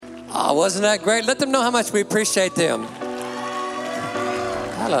Oh, wasn't that great? Let them know how much we appreciate them.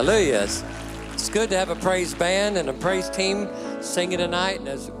 Hallelujah. It's good to have a praise band and a praise team singing tonight, and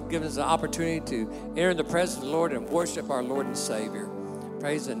it's given us an opportunity to enter in the presence of the Lord and worship our Lord and Savior.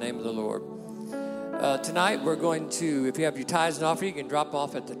 Praise the name of the Lord. Tonight we're going to, if you have your tithes and offering, you can drop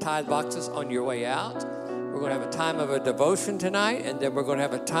off at the tithe boxes on your way out. We're going to have a time of a devotion tonight, and then we're going to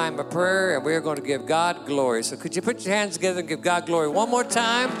have a time of prayer, and we're going to give God glory. So could you put your hands together and give God glory one more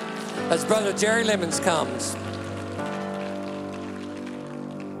time as Brother Jerry Lemons comes.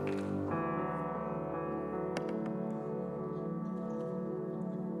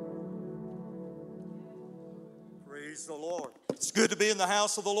 Praise the Lord. It's good to be in the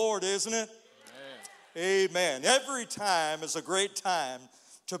house of the Lord, isn't it? Amen. Every time is a great time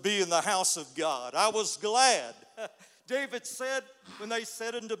to be in the house of God. I was glad. David said, when they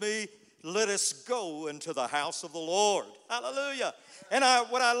said unto me, let us go into the house of the Lord. Hallelujah. And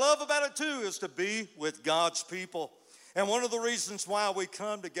what I love about it too is to be with God's people. And one of the reasons why we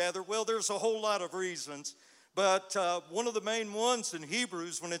come together, well, there's a whole lot of reasons. But one of the main ones in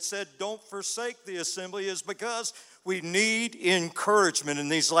Hebrews when it said don't forsake the assembly is because we need encouragement in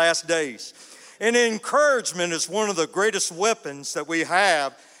these last days. And encouragement is one of the greatest weapons that we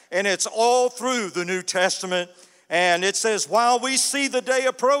have, and it's all through the New Testament. And it says, while we see the day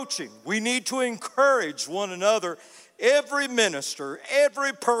approaching, we need to encourage one another. Every minister,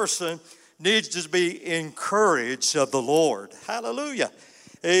 every person needs to be encouraged of the Lord. Hallelujah.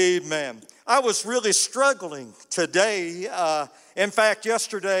 Amen. I was really struggling today. In fact,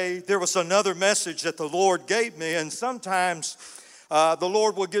 yesterday there was another message that the Lord gave me, and sometimes the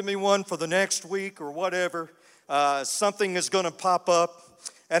Lord will give me one for the next week or whatever. Something is going to pop up.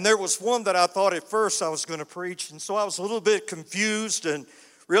 And there was one that I thought at first I was going to preach. And so I was a little bit confused and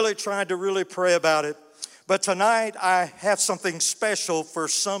really tried to really pray about it. But tonight I have something special for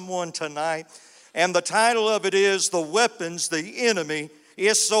someone tonight. And the title of it is The Weapons the Enemy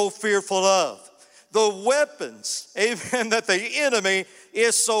is So Fearful of. The weapons, amen, that the enemy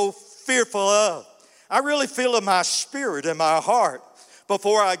is so fearful of. I really feel in my spirit, in my heart,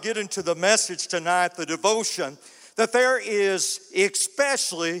 before I get into the message tonight, the devotion, that there is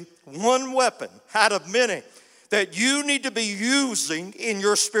especially one weapon out of many that you need to be using in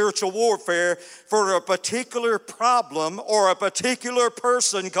your spiritual warfare for a particular problem or a particular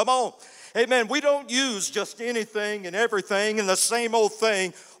person. Come on. Amen. We don't use just anything and everything and the same old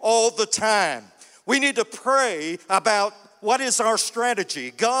thing all the time. We need to pray about what is our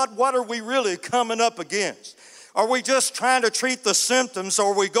strategy? God, what are we really coming up against? Are we just trying to treat the symptoms,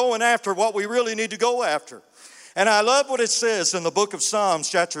 or are we going after what we really need to go after? And I love what it says in the book of Psalms,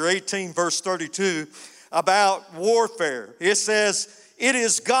 chapter 18, verse 32, about warfare. It says, it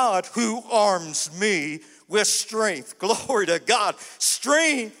is God who arms me with strength. Glory to God.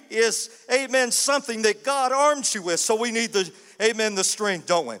 Strength is, amen, something that God arms you with. So we need the strength,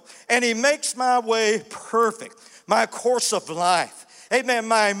 don't we? And he makes my way perfect. My course of life, amen,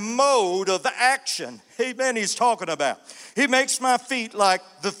 my mode of action, amen, he's talking about. He makes my feet like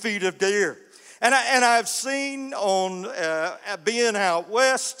the feet of deer. And I've seen on being out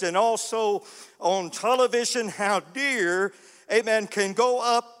west and also on television how deer, amen, can go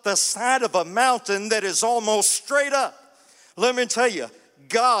up the side of a mountain that is almost straight up. Let me tell you,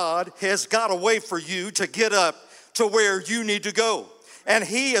 God has got a way for you to get up to where you need to go. And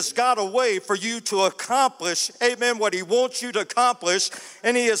he has got a way for you to accomplish, amen, what he wants you to accomplish.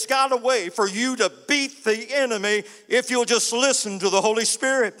 And he has got a way for you to beat the enemy if you'll just listen to the Holy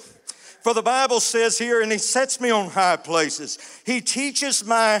Spirit. For the Bible says here, and he sets me on high places. He teaches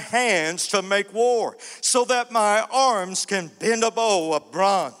my hands to make war, so that my arms can bend a bow of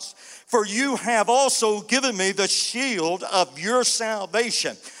bronze. For you have also given me the shield of your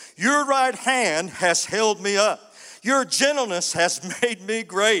salvation. Your right hand has held me up. Your gentleness has made me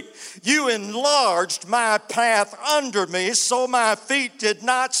great. You enlarged my path under me, so my feet did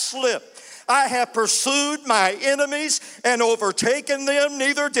not slip. I have pursued my enemies and overtaken them.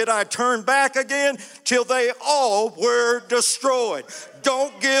 Neither did I turn back again till they all were destroyed.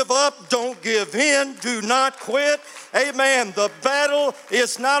 Don't give up. Don't give in. Do not quit. Amen. The battle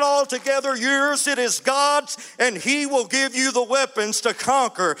is not altogether yours. It is God's, and he will give you the weapons to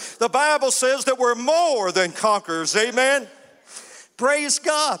conquer. The Bible says that we're more than conquerors. Amen. Praise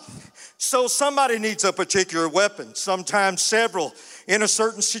God. So somebody needs a particular weapon, sometimes several in a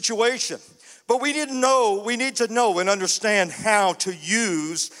certain situation. But we need to know and understand how to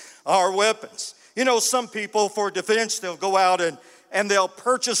use our weapons. You know, some people for defense, they'll go out and they'll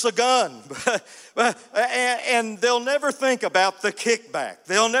purchase a gun. And they'll never think about the kickback.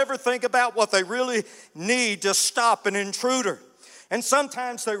 They'll never think about what they really need to stop an intruder. And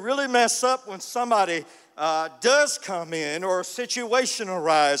sometimes they really mess up when somebody does come in or a situation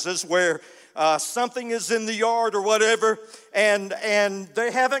arises where something is in the yard or whatever, and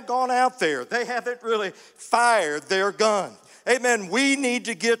they haven't gone out there. They haven't really fired their gun. Amen. We need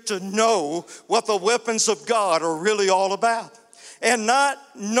to get to know what the weapons of God are really all about. And not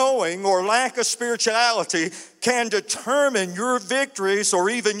knowing or lack of spirituality can determine your victories or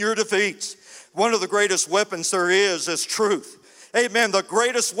even your defeats. One of the greatest weapons there is truth. Amen. The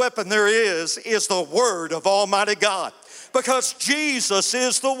greatest weapon there is the Word of Almighty God. Because Jesus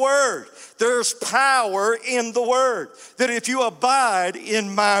is the Word. There's power in the Word. That if you abide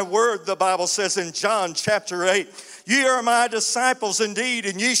in my Word, the Bible says in John chapter 8, ye are my disciples indeed,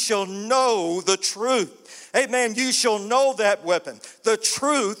 and ye shall know the truth. Amen. You shall know that weapon. The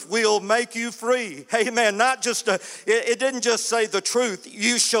truth will make you free. Amen. Not just it didn't just say the truth.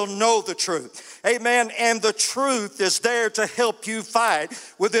 You shall know the truth. Amen. And the truth is there to help you fight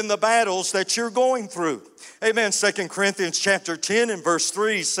within the battles that you're going through. Amen. 2 Corinthians chapter 10 and verse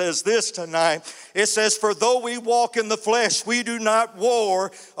 3 says this tonight. It says, for though we walk in the flesh, we do not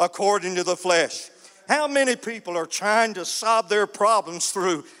war according to the flesh. How many people are trying to solve their problems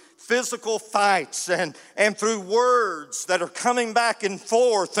through physical fights and through words that are coming back and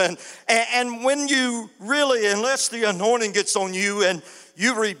forth? And when you really, unless the anointing gets on you and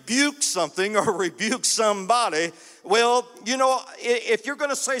you rebuke something or rebuke somebody, well, you know, if you're going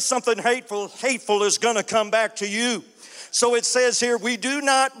to say something hateful is going to come back to you. So it says here, we do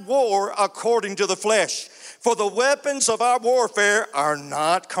not war according to the flesh. For the weapons of our warfare are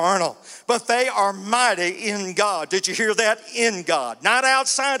not carnal, but they are mighty in God. Did you hear that? In God. Not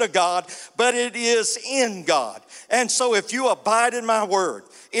outside of God, but it is in God. And so if you abide in my word,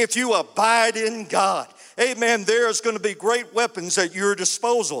 if you abide in God, amen, there's going to be great weapons at your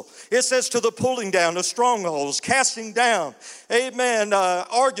disposal. It says to the pulling down of strongholds, casting down, amen,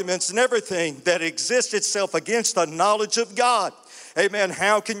 arguments and everything that exists itself against the knowledge of God. Amen.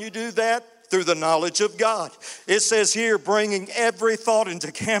 How can you do that? Through the knowledge of God. It says here, bringing every thought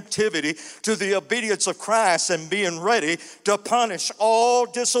into captivity to the obedience of Christ and being ready to punish all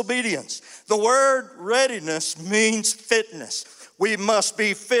disobedience. The word readiness means fitness. We must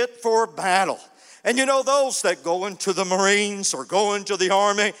be fit for battle. And you know, those that go into the Marines or go into the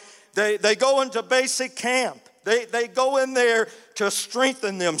Army, they go into basic camp. They go in there to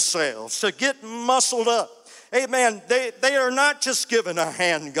strengthen themselves, to get muscled up. Amen. They are not just given a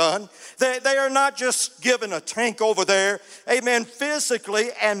handgun. They are not just given a tank over there. Amen. Physically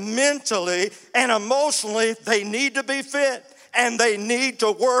and mentally and emotionally, they need to be fit. And they need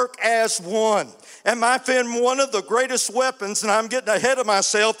to work as one. And my friend, one of the greatest weapons, and I'm getting ahead of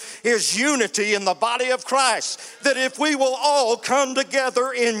myself, is unity in the body of Christ. That if we will all come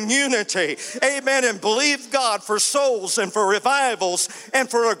together in unity, amen, and believe God for souls and for revivals and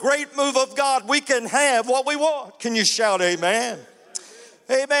for a great move of God, we can have what we want. Can you shout amen?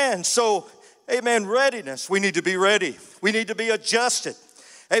 Amen. So, amen, readiness. We need to be ready. We need to be adjusted.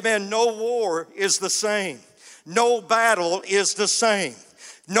 Amen. No war is the same. No battle is the same.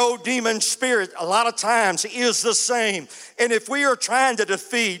 No demon spirit, a lot of times, is the same. And if we are trying to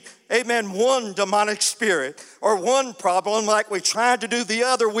defeat, amen, one demonic spirit or one problem like we tried to do the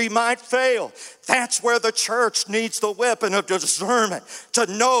other, we might fail. That's where the church needs the weapon of discernment, to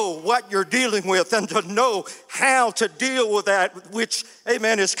know what you're dealing with and to know how to deal with that which,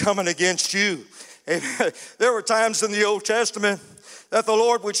 amen, is coming against you. Amen. There were times in the Old Testament that the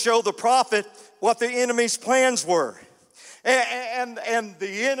Lord would show the prophet what the enemy's plans were. And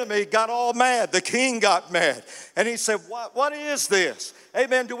the enemy got all mad. The king got mad. And he said, what is this?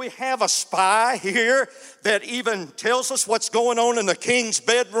 Amen. Do we have a spy here that even tells us what's going on in the king's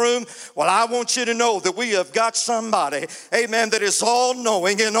bedroom? Well, I want you to know that we have got somebody, amen, that is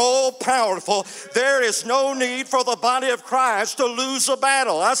all-knowing and all-powerful. There is no need for the body of Christ to lose a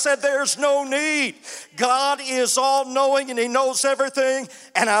battle. I said there's no need. God is all-knowing and he knows everything.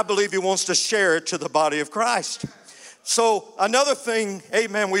 And I believe he wants to share it to the body of Christ. So another thing,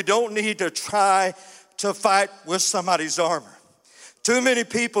 amen, we don't need to try to fight with somebody's armor. Too many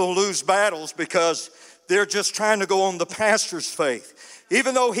people lose battles because they're just trying to go on the pastor's faith.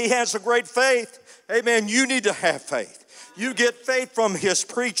 Even though he has a great faith, amen, you need to have faith. You get faith from his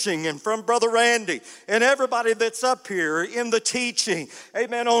preaching and from Brother Randy and everybody that's up here in the teaching,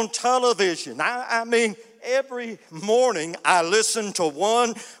 amen, on television. I mean, every morning I listen to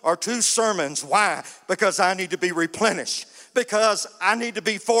one or two sermons. Why? Because I need to be replenished. Because I need to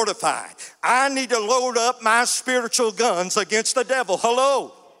be fortified. I need to load up my spiritual guns against the devil.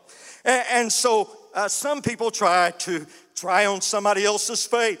 Hello. And so some people try on somebody else's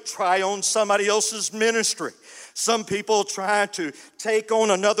faith, try on somebody else's ministry. Some people try to take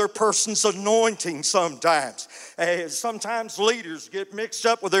on another person's anointing sometimes. Sometimes leaders get mixed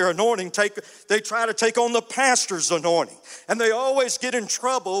up with their anointing. They try to take on the pastor's anointing. And they always get in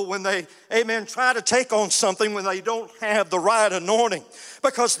trouble when they, try to take on something when they don't have the right anointing.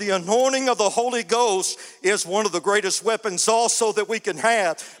 Because the anointing of the Holy Ghost is one of the greatest weapons also that we can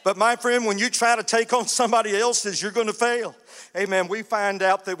have. But my friend, when you try to take on somebody else's, you're going to fail. Amen. We find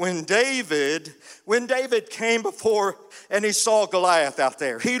out that when David came before and he saw Goliath out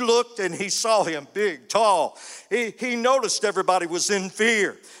there, he looked and he saw him big, tall. He noticed everybody was in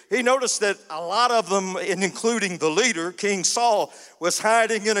fear. He noticed that a lot of them, including the leader, King Saul, was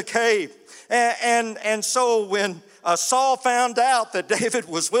hiding in a cave. And so when Saul found out that David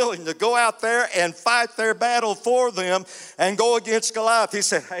was willing to go out there and fight their battle for them and go against Goliath, he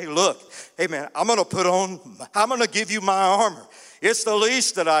said, hey, look, I'm going to give you my armor. It's the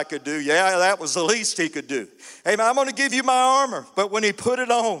least that I could do. Yeah, that was the least he could do. I'm going to give you my armor. But when he put it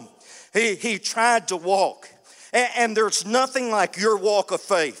on, he tried to walk. And there's nothing like your walk of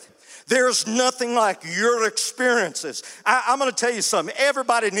faith. There's nothing like your experiences. I'm going to tell you something.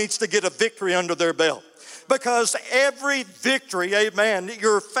 Everybody needs to get a victory under their belt. Because every victory,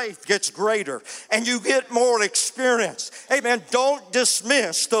 your faith gets greater and you get more experience. Don't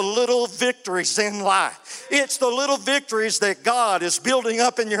dismiss the little victories in life. It's the little victories that God is building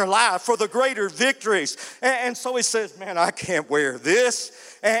up in your life for the greater victories. And so he says, man, I can't wear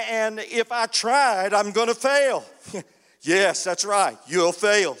this. And if I tried, I'm going to fail. Yes, that's right. You'll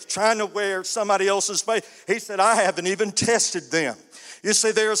fail. Trying to wear somebody else's faith. He said, I haven't even tested them. You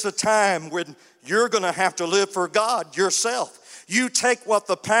see, there's a time when you're going to have to live for God yourself. You take what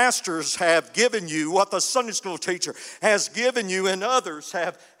the pastors have given you, what the Sunday school teacher has given you, and others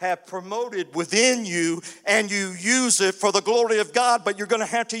have promoted within you, and you use it for the glory of God, but you're going to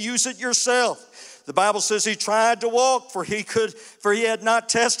have to use it yourself. The Bible says he tried to walk, for he had not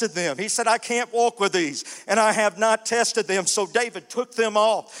tested them. He said, I can't walk with these, and I have not tested them. So David took them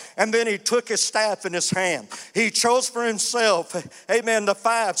off, and then he took his staff in his hand. He chose for himself, the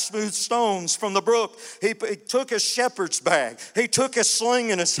 5 smooth stones from the brook. He took his shepherd's bag. He took his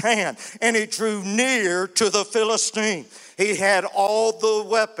sling in his hand, and he drew near to the Philistine. He had all the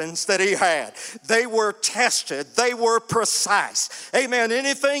weapons that he had. They were tested. They were precise.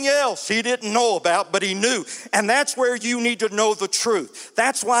 Anything else he didn't know about, but he knew. And that's where you need to know the truth.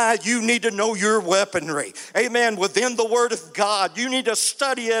 That's why you need to know your weaponry. Within the Word of God, you need to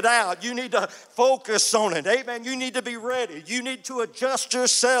study it out. You need to focus on it. You need to be ready. You need to adjust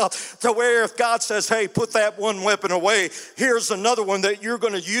yourself to where if God says, hey, put that one weapon away, here's another one that you're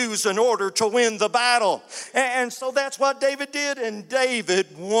going to use in order to win the battle. And so that's what David did, and David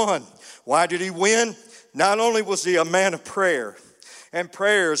won. Why did he win? Not only was he a man of prayer, and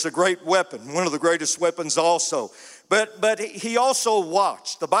prayer is a great weapon, one of the greatest weapons also, but he also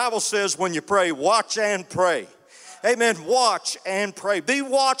watched. The Bible says when you pray, watch and pray. Watch and pray. Be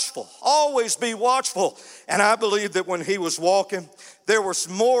watchful. Always be watchful. And I believe that when he was walking, there was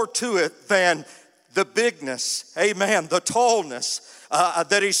more to it than the bigness, the tallness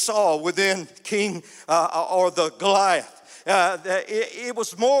that he saw within King or the Goliath. It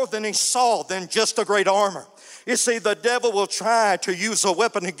was more than he saw than just a great armor. You see, the devil will try to use a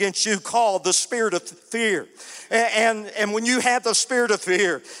weapon against you called the spirit of fear. And when you have the spirit of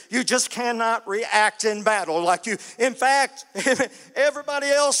fear, you just cannot react in battle like you. In fact, everybody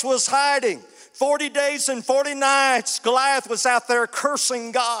else was hiding. 40 days and 40 nights, Goliath was out there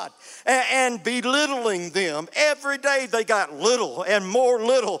cursing God and belittling them. Every day they got little and more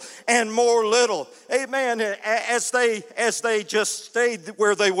little and more little. As they just stayed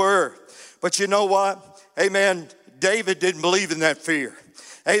where they were. But you know what? David didn't believe in that fear.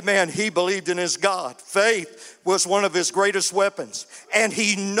 He believed in his God. Faith was one of his greatest weapons. And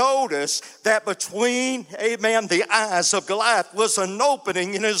he noticed that between, the eyes of Goliath was an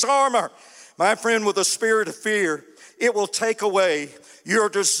opening in his armor. My friend, with a spirit of fear, it will take away your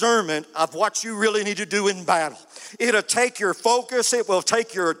discernment of what you really need to do in battle. It'll take your focus. It will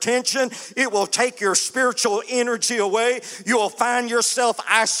take your attention. It will take your spiritual energy away. You'll find yourself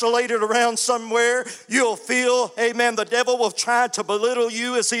isolated around somewhere. You'll feel, the devil will try to belittle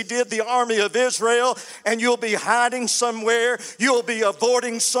you as he did the army of Israel, and you'll be hiding somewhere. You'll be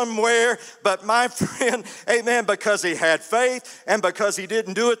avoiding somewhere. But my friend, because he had faith and because he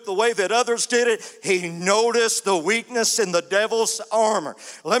didn't do it the way that others did it, he noticed the weakness in the devil's armor.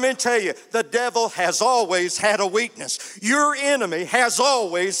 Let me tell you, the devil has always had a weakness weakness. Your enemy has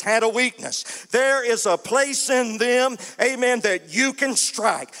always had a weakness. There is a place in them, amen, that you can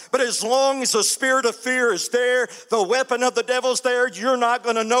strike. But as long as the spirit of fear is there, the weapon of the devil's there, you're not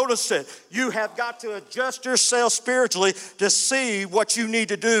going to notice it. You have got to adjust yourself spiritually to see what you need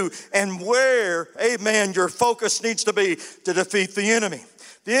to do and where, amen, your focus needs to be to defeat the enemy.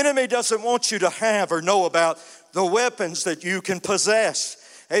 The enemy doesn't want you to have or know about the weapons that you can possess.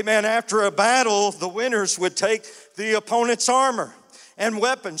 Amen. After a battle, the winners would take the opponent's armor and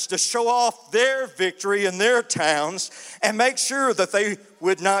weapons to show off their victory in their towns and make sure that they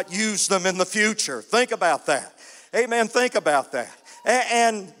would not use them in the future. Think about that. Amen. Think about that.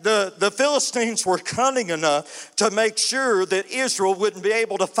 And the Philistines were cunning enough to make sure that Israel wouldn't be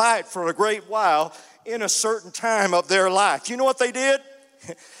able to fight for a great while in a certain time of their life. You know what they did?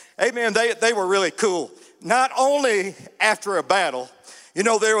 Amen. They were really cool. Not only after a battle, you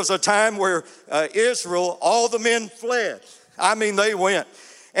know, there was a time where Israel, all the men fled. I mean, they went.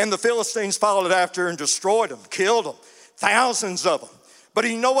 And the Philistines followed after and destroyed them, killed them, thousands of them. But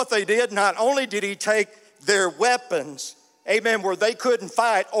you know what they did? Not only did he take their weapons, amen, where they couldn't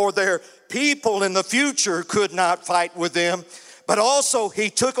fight or their people in the future could not fight with them, but also he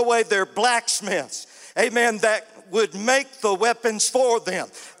took away their blacksmiths, amen, that would make the weapons for them.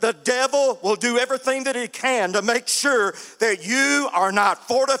 The devil will do everything that he can to make sure that you are not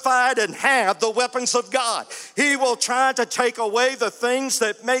fortified and have the weapons of God. He will try to take away the things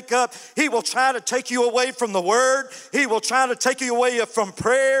that make up. He will try to take you away from the word. He will try to take you away from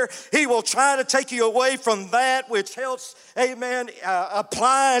prayer. He will try to take you away from that which helps, amen,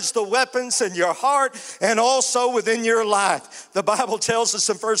 applies the weapons in your heart and also within your life. The Bible tells us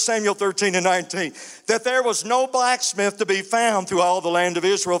in 1 Samuel 13 and 19 that there was no blacksmith to be found through all the land of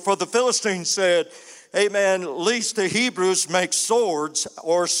Israel, for the Philistines said, amen, least the Hebrews make swords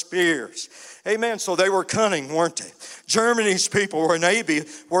or spears. Amen. So they were cunning, weren't they? Germany's people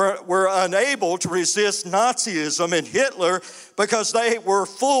were unable to resist Nazism and Hitler because they were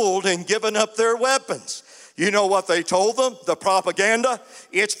fooled and given up their weapons. You know what they told them? The propaganda?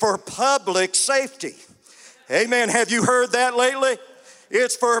 It's for public safety. Amen. Have you heard that lately?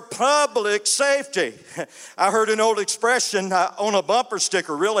 It's for public safety. I heard an old expression on a bumper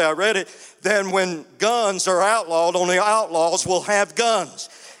sticker, really, I read it, then when guns are outlawed, only outlaws will have guns.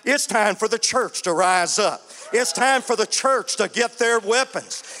 It's time for the church to rise up. It's time for the church to get their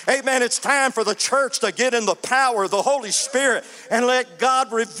weapons. Amen. It's time for the church to get in the power of the Holy Spirit and let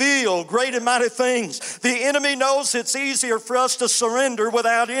God reveal great and mighty things. The enemy knows it's easier for us to surrender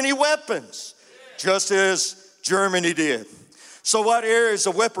without any weapons, just as Germany did. So what areas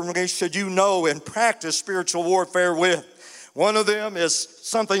of weaponry should you know and practice spiritual warfare with? One of them is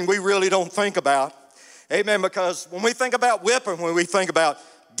something we really don't think about. Amen. Because when we think about weaponry, we think about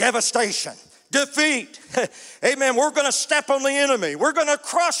devastation, defeat. Amen. We're going to step on the enemy. We're going to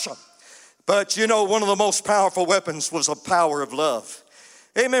crush them. But you know, one of the most powerful weapons was the power of love.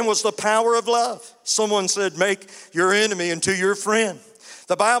 Amen. Was the power of love. Someone said, make your enemy into your friend.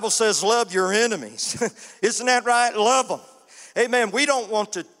 The Bible says, love your enemies. Isn't that right? Love them. Amen. We don't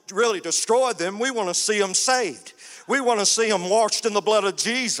want to really destroy them. We want to see them saved. We want to see them washed in the blood of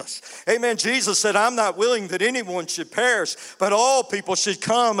Jesus. Amen. Jesus said, I'm not willing that anyone should perish, but all people should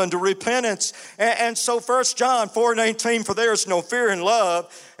come unto repentance. And so 1 John 4:18, for there is no fear in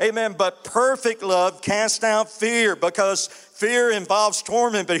love. Amen. But perfect love casts out fear, because fear involves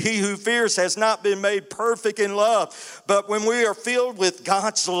torment, but he who fears has not been made perfect in love. But when we are filled with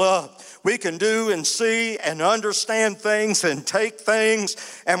God's love, we can do and see and understand things and take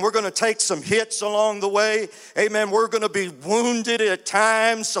things, and we're going to take some hits along the way. Amen. We're going to be wounded at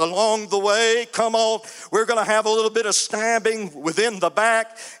times along the way. Come on. We're going to have a little bit of stabbing within the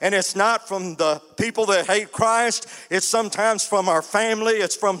back, and it's not from the people that hate Christ. It's sometimes from our family.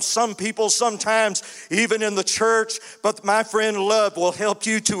 It's from some people, sometimes even in the church. But my friend, love will help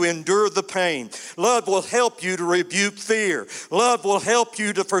you to endure the pain. Love will help you to rebuke fear. Love will help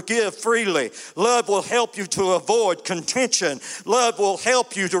you to forgive freely. Love will help you to avoid contention. Love will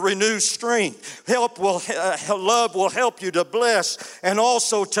help you to renew strength. Love will help you to bless and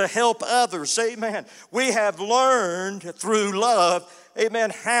also to help others. Amen. We have learned through love,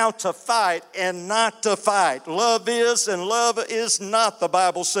 amen, how to fight and not to fight. Love is and love is not, the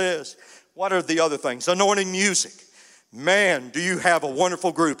Bible says. What are the other things? Anointing music. Man, do you have a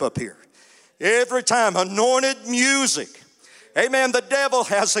wonderful group up here. Every time, anointed music. Amen. The devil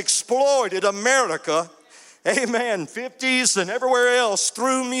has exploited America, amen, 50s and everywhere else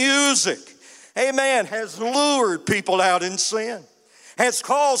through music. Amen. Has lured people out in sin. Has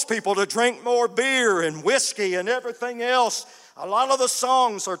caused people to drink more beer and whiskey and everything else A lot of the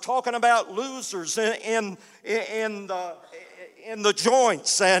songs are talking about losers in the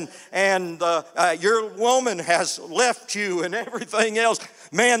joints, and your woman has left you and everything else.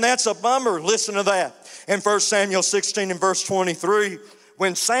 Man, that's a bummer. Listen to that. In 1 Samuel 16 and verse 23,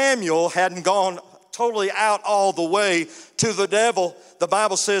 when Samuel hadn't gone totally out all the way to the devil, the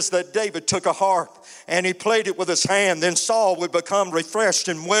Bible says that David took a harp and he played it with his hand. Then Saul would become refreshed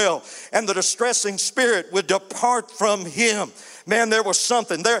and well, and the distressing spirit would depart from him. Man, there was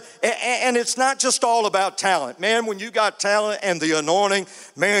something there. And it's not just all about talent. Man, when you got talent and the anointing,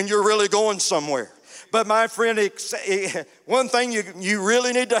 man, you're really going somewhere. But my friend, one thing you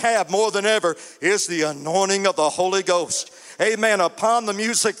really need to have more than ever is the anointing of the Holy Ghost. Amen. Upon the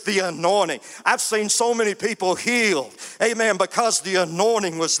music, the anointing. I've seen so many people healed. Amen. Because the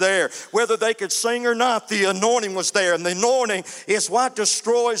anointing was there. Whether they could sing or not, the anointing was there. And the anointing is what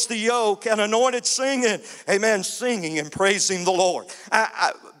destroys the yoke. And anointed singing. Amen. Singing and praising the Lord.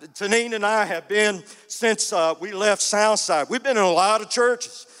 Tanine and I have been, since we left Southside, we've been in a lot of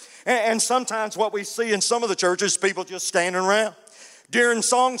churches. And sometimes what we see in some of the churches, people just standing around. During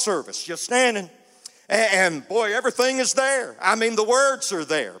song service, just standing. And boy, everything is there. I mean, the words are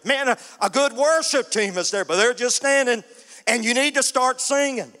there. Man, a good worship team is there, but they're just standing. And you need to start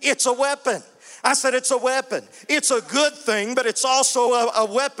singing. It's a weapon. I said it's a weapon. It's a good thing, but it's also a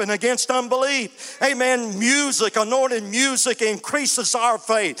weapon against unbelief. Amen. Music, anointed music increases our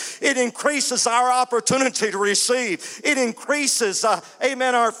faith. It increases our opportunity to receive. It increases,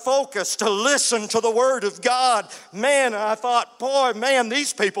 amen, our focus to listen to the Word of God. Man, I thought, boy, man,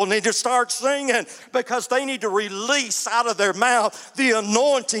 these people need to start singing because they need to release out of their mouth the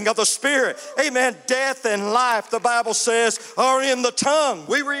anointing of the Spirit. Amen. Death and life, the Bible says, are in the tongue.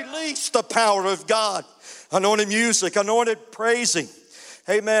 We release the power of God. Anointed music, anointed praising.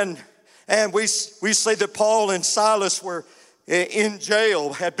 Amen. And we say that Paul and Silas were in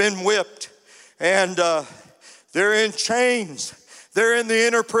jail, had been whipped, and they're in chains. They're in the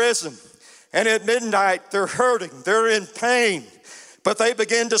inner prison. And at midnight, they're hurting. They're in pain. But they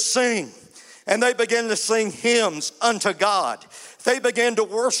begin to sing. And they begin to sing hymns unto God. They begin to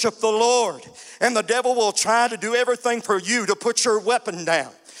worship the Lord. And the devil will try to do everything for you to put your weapon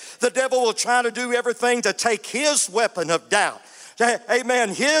down. The devil will try to do everything to take his weapon of doubt. Amen.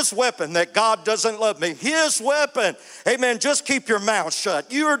 His weapon that God doesn't love me. His weapon. Amen. Just keep your mouth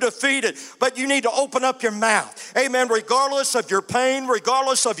shut. You are defeated, but you need to open up your mouth. Amen. Regardless of your pain,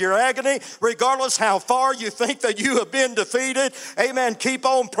 regardless of your agony, regardless how far you think that you have been defeated. Amen. Keep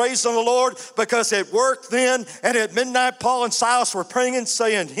on praising the Lord because it worked then. And at midnight, Paul and Silas were praying and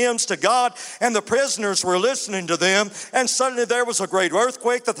saying hymns to God, and the prisoners were listening to them. And suddenly there was a great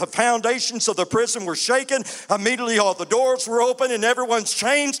earthquake that the foundations of the prison were shaken. Immediately all the doors were open, and everyone's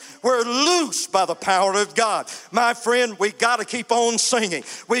chains were loose by the power of God. My friend, we got to keep on singing.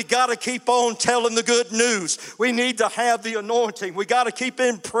 We got to keep on telling the good news. We need to have the anointing. We got to keep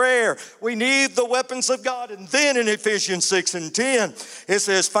in prayer. We need the weapons of God. And then in Ephesians 6 and 10, it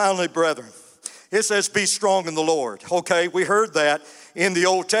says, finally, brethren, it says, be strong in the Lord. Okay, we heard that in the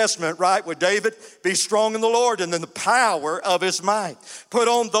Old Testament, right, with David. Be strong in the Lord and in the power of his might. Put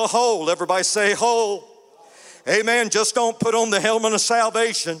on the whole. Everybody say whole. Amen. Just don't put on the helmet of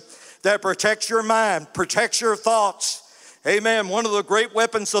salvation that protects your mind, protects your thoughts. Amen. One of the great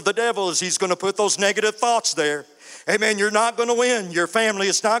weapons of the devil is he's going to put those negative thoughts there. Amen. You're not going to win. Your family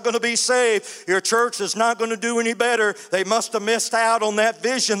is not going to be saved. Your church is not going to do any better. They must have missed out on that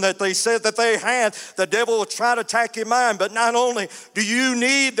vision that they said that they had. The devil will try to attack your mind. But not only do you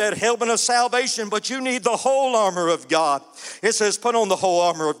need that helmet of salvation, but you need the whole armor of God. It says, put on the whole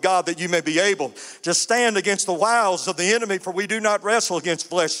armor of God that you may be able to stand against the wiles of the enemy, for we do not wrestle against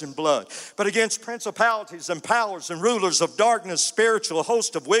flesh and blood, but against principalities and powers and rulers of darkness, spiritual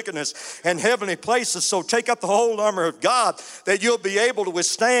host of wickedness and heavenly places. So take up the whole armor of God that you'll be able to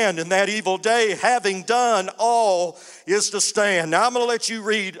withstand in that evil day. Having done all is to stand. Now I'm going to let you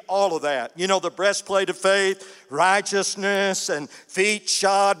read all of that. You know, the breastplate of faith, righteousness, and feet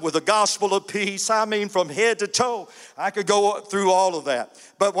shod with the gospel of peace. I mean, from head to toe, I could go through all of that.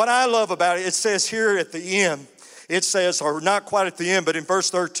 But what I love about it, it says here at the end, it says, or not quite at the end, but in verse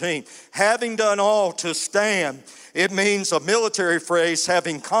 13, having done all to stand. It means a military phrase,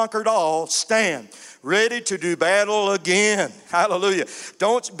 having conquered all, stand. Ready to do battle again. Hallelujah.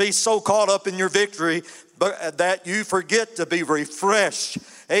 Don't be so caught up in your victory but that you forget to be refreshed.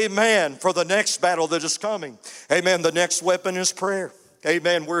 Amen. For the next battle that is coming. Amen. The next weapon is prayer.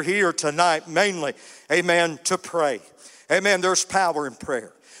 Amen. We're here tonight mainly, amen, to pray. Amen. There's power in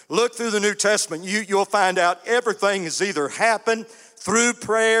prayer. Look through the New Testament. You'll find out everything has either happened through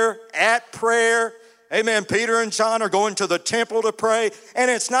prayer, at prayer, Amen. Peter and John are going to the temple to pray, and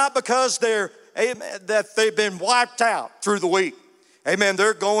it's not because that they've been wiped out through the week. Amen.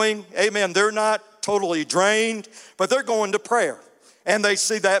 They're going, amen, they're not totally drained, but they're going to prayer. And they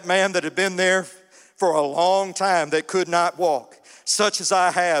see that man that had been there for a long time that could not walk. Such as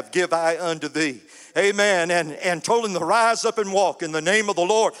I have, give I unto thee. Amen. And told him to rise up and walk in the name of the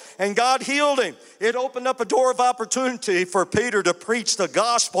Lord. And God healed him. It opened up a door of opportunity for Peter to preach the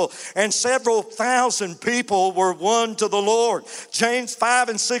gospel. And several thousand people were won to the Lord. James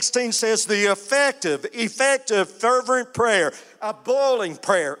 5:16 says, the effective, fervent prayer, a boiling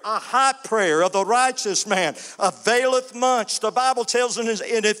prayer, a hot prayer of the righteous man availeth much. The Bible tells in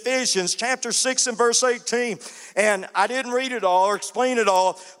Ephesians chapter 6 and verse 18. And I didn't read it all or explain it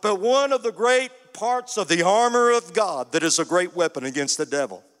all, but one of the great parts of the armor of God that is a great weapon against the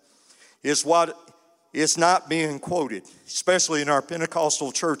devil is what is not being quoted, especially in our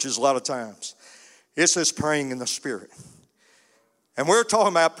Pentecostal churches a lot of times. It says praying in the Spirit. And we're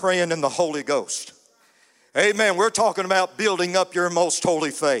talking about praying in the Holy Ghost. Amen. We're talking about building up your most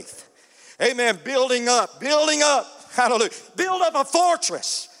holy faith. Amen. Building up. Hallelujah. Build up a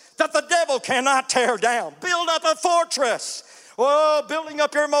fortress that the devil cannot tear down. Build up a fortress. Oh, building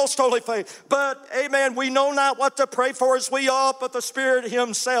up your most holy faith. But, amen, we know not what to pray for as we ought, but the Spirit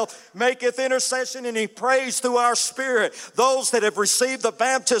himself maketh intercession, and he prays through our spirit. Those that have received the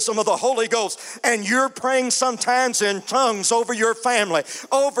baptism of the Holy Ghost, and you're praying sometimes in tongues over your family,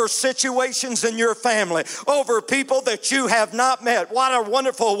 over situations in your family, over people that you have not met. What a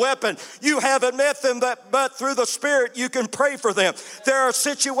wonderful weapon. You haven't met them, but through the Spirit you can pray for them. There are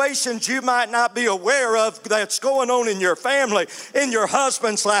situations you might not be aware of that's going on in your family, in your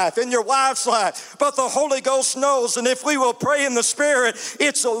husband's life, in your wife's life. But the Holy Ghost knows, and if we will pray in the Spirit,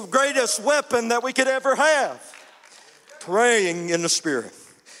 it's the greatest weapon that we could ever have. Praying in the Spirit.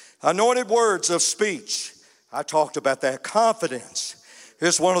 Anointed words of speech. I talked about that. Confidence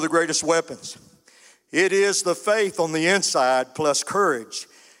is one of the greatest weapons. It is the faith on the inside plus courage,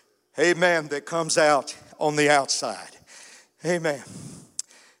 amen, that comes out on the outside. Amen.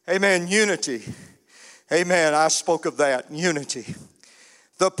 Amen. Unity. Amen. I spoke of that. Unity.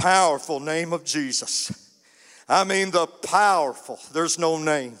 The powerful name of Jesus. I mean the powerful. There's no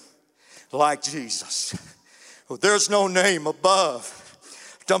name like Jesus. There's no name above.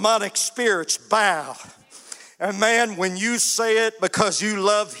 Demonic spirits bow. And man, when you say it because you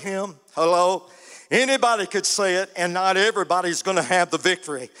love him, hello, anybody could say it, and not everybody's going to have the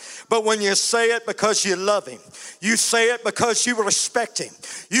victory. But when you say it because you love him, you say it because you respect him,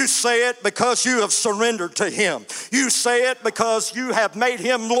 you say it because you have surrendered to him, you say it because you have made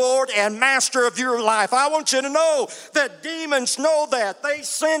him Lord and master of your life. I want you to know that demons know that. They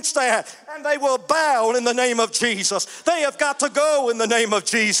sense that, and they will bow in the name of Jesus. They have got to go in the name of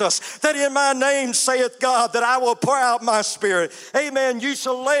Jesus. That in my name, saith God, that I will pour out my Spirit. Amen. You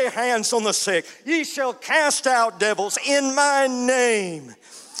shall lay hands on the sick. Ye shall cast out devils in my name.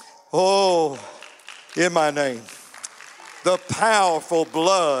 Oh, in my name. The powerful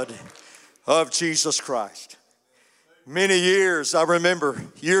blood of Jesus Christ. Many years, I remember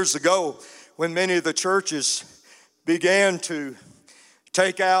years ago when many of the churches began to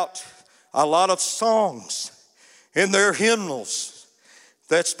take out a lot of songs in their hymnals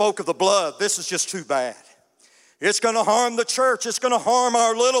that spoke of the blood. This is just too bad. It's going to harm the church. It's going to harm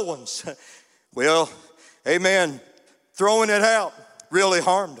our little ones. Well, amen, throwing it out really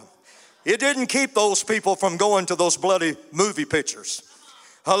harmed them. It didn't keep those people from going to those bloody movie pictures.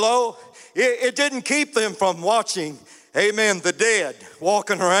 Hello? It didn't keep them from watching, amen, the dead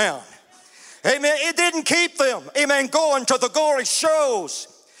walking around. Amen, it didn't keep them, amen, going to the gory shows.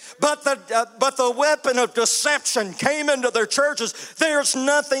 But the weapon of deception came into their churches. There's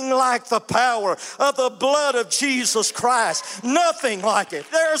nothing like the power of the blood of Jesus Christ. Nothing like it.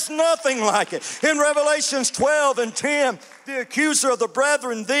 There's nothing like it. In Revelations 12 and 10, the accuser of the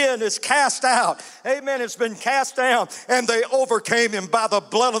brethren then is cast out. Amen. It's been cast down, and they overcame him by the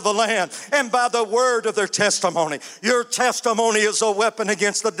blood of the Lamb and by the word of their testimony. Your testimony is a weapon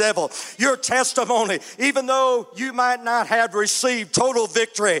against the devil. Your testimony, even though you might not have received total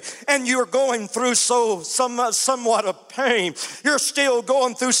victory and you're going through somewhat of pain, you're still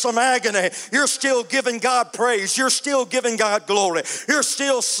going through some agony. You're still giving God praise. You're still giving God glory. You're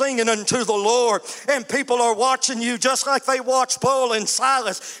still singing unto the Lord, and people are watching you just like they watched Paul and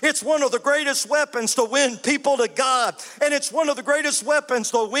Silas. It's one of the greatest weapons to win people to God, and it's one of the greatest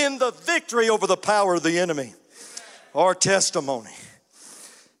weapons to win the victory over the power of the enemy. Our testimony.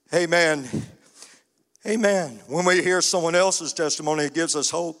 Amen. Amen. When we hear someone else's testimony, it gives us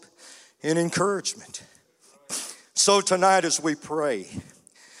hope and encouragement. So tonight as we pray,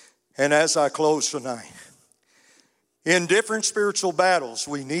 And as I close tonight, in different spiritual battles,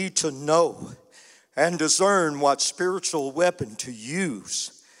 we need to know and discern what spiritual weapon to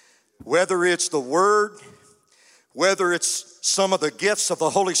use. Whether it's the Word, whether it's some of the gifts of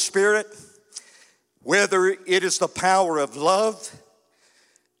the Holy Spirit, whether it is the power of love,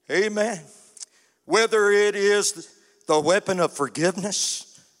 amen. Whether it is the weapon of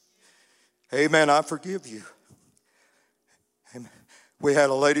forgiveness, amen, I forgive you. Amen. We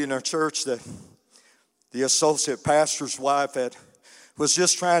had a lady in our church that the associate pastor's wife was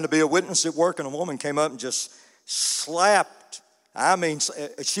just trying to be a witness at work, and a woman came up and just slapped. I mean,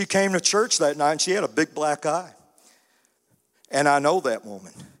 she came to church that night and she had a big black eye. And I know that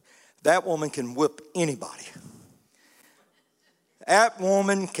woman. That woman can whip anybody. That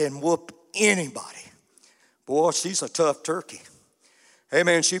woman can whoop anybody. Boy, she's a tough turkey. Hey,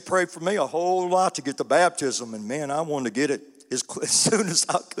 man, she prayed for me a whole lot to get the baptism. And, man, I wanted to get it as soon as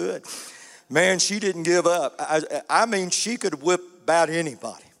I could. Man, she didn't give up. I mean, she could whip about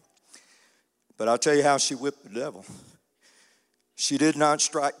anybody. But I'll tell you how she whipped the devil. She did not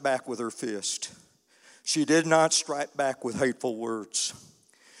strike back with her fist. She did not strike back with hateful words.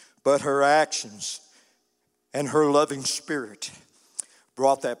 But her actions and her loving spirit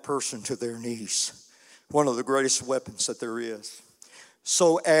brought that person to their knees. One of the greatest weapons that there is.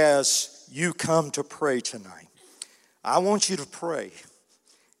 So as you come to pray tonight, I want you to pray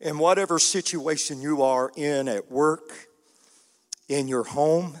in whatever situation you are in at work, in your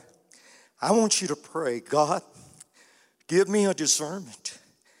home. I want you to pray, God, give me a discernment.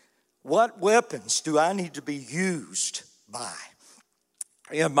 What weapons do I need to be used by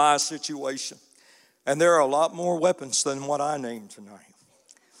in my situation? And there are a lot more weapons than what I named tonight.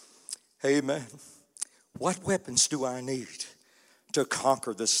 Amen. What weapons do I need to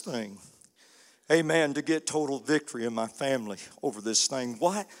conquer this thing? Amen. To get total victory in my family over this thing.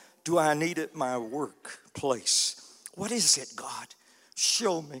 What do I need at my workplace? What is it, God?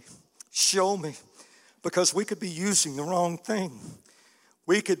 Show me. Show me. Because we could be using the wrong thing.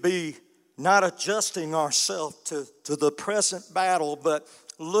 We could be not adjusting ourselves to the present battle, but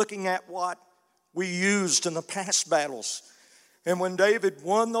looking at what we used in the past battles. And when David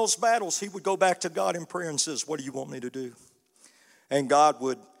won those battles, he would go back to God in prayer and says, what do you want me to do? And God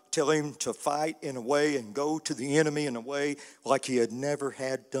would tell him to fight in a way and go to the enemy in a way like he had never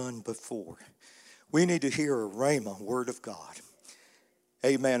had done before. We need to hear a rhema word of God.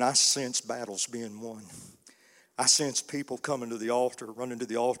 Amen. I sense battles being won. I sense people coming to the altar, running to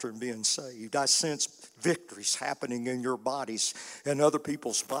the altar and being saved. I sense victories happening in your bodies and other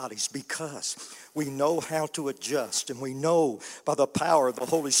people's bodies because we know how to adjust and we know by the power of the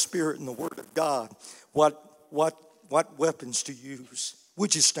Holy Spirit and the Word of God what weapons to use.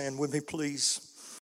 Would you stand with me, please?